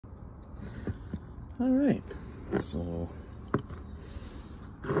All right, so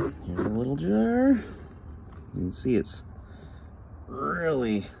here's a little jar. You can see it's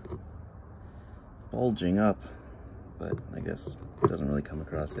really bulging up, but I guess it doesn't really come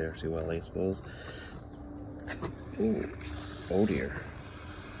across there too well, I suppose. Ooh. Oh dear.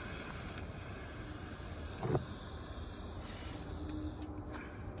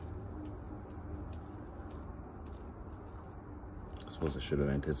 I suppose I should have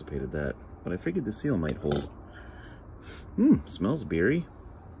anticipated that, but I figured the seal might hold. Smells beery.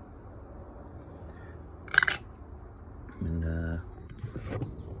 And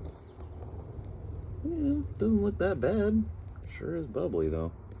yeah, doesn't look that bad. Sure is bubbly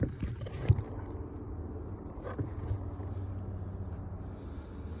though.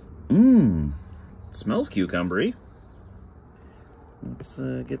 Smells cucumbery. Let's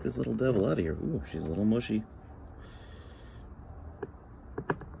get this little devil out of here. Ooh, she's a little mushy.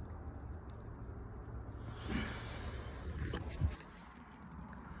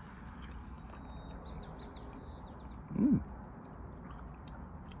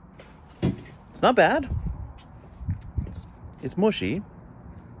 It's not bad. It's mushy.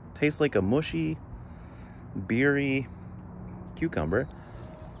 Tastes like a mushy, beery cucumber.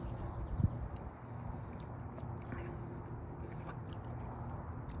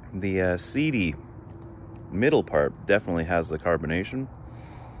 The seedy middle part definitely has the carbonation.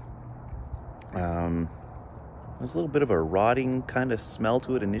 There's a little bit of a rotting kind of smell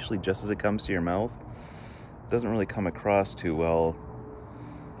to it initially just as it comes to your mouth. Doesn't really come across too well,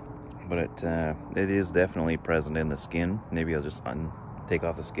 but it is definitely present in the skin. Maybe I'll just take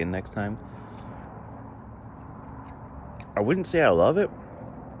off the skin next time. I wouldn't say I love it.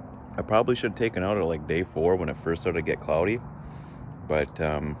 I probably should have taken out at like day 4 when it first started to get cloudy, but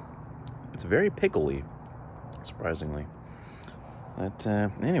it's very pickly, surprisingly. But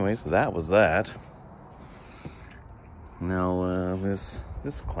anyway, so that was that. Now this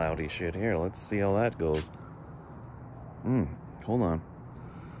cloudy shit here, let's see how that goes. Hold on.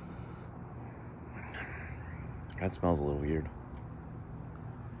 That smells a little weird.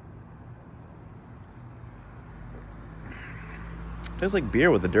 Tastes like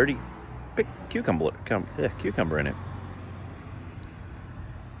beer with a dirty cucumber in it.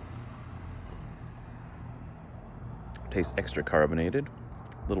 Tastes extra carbonated.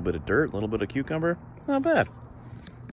 A little bit of dirt, a little bit of cucumber. It's not bad.